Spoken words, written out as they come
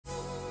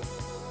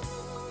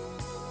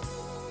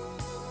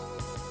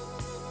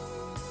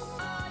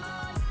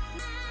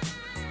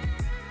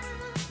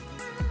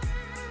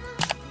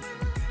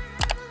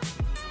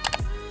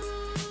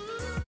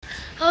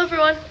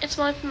everyone, it's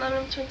Molly from the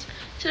Lemon Twins.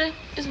 Today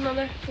is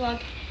another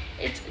vlog.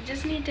 It's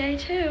Disney Day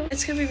 2.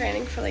 It's gonna be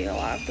raining for like a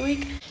lot of the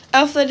week.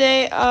 Outfit of the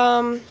day,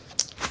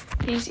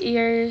 these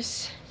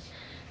ears,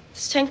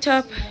 this tank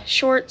top,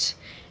 shorts,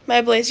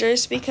 my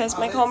blazers because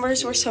my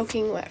Converse were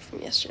soaking wet from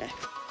yesterday.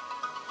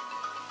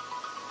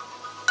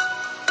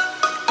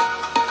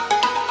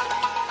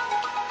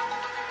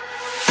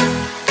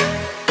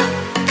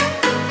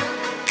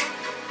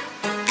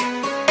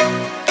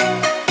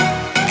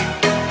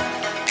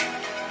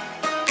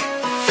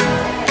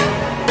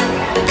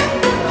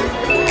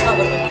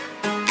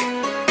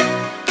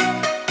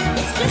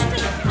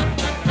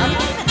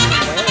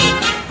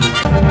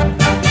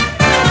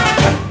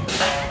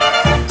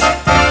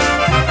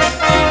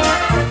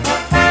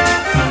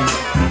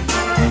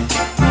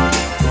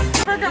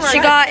 She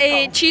got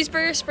a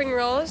cheeseburger, spring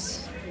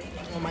rolls.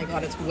 Oh my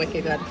god, it's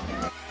wicked good.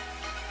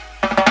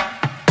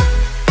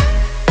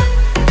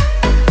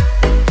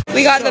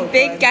 We got the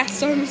big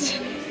Gaston's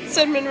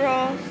cinnamon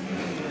roll.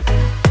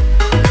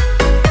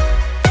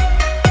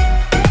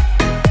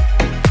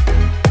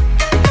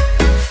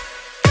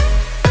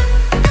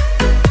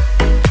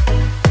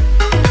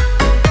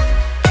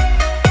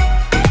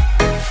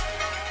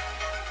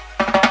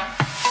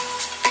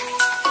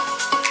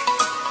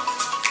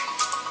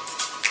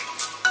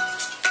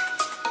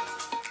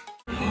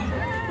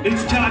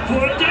 It's time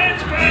for a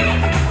dance break!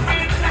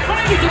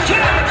 Ladies and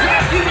gentlemen,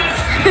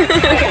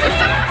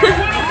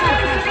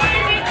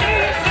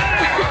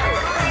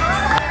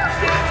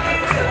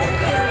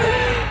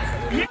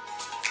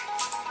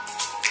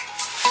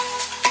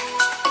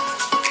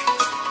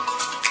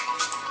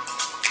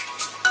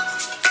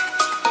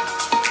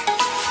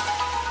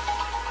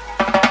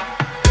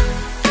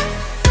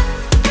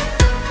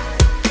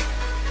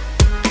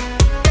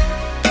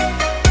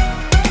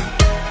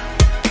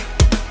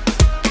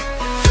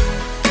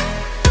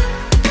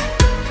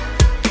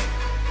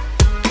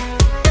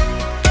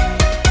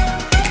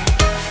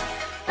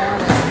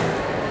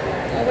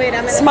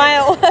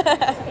 Smile.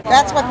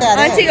 That's what that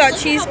Auntie is. got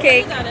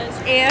cheesecake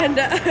and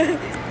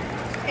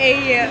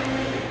a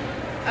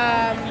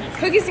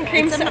cookies and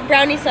cream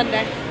brownie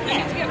sundae.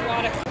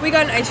 We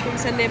got an ice cream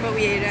sundae, but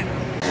we ate it.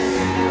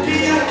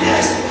 be our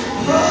guest.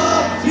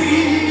 Oh,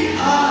 be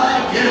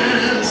our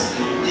guest.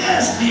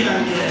 Yes, be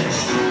our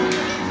guest.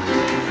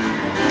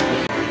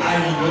 I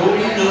know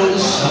you know the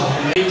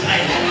song.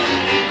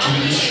 To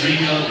the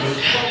string of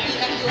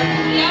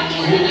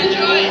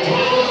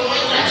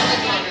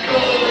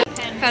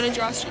Found a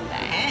drawstring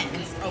bag.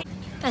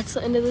 That's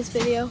the end of this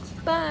video.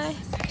 Bye.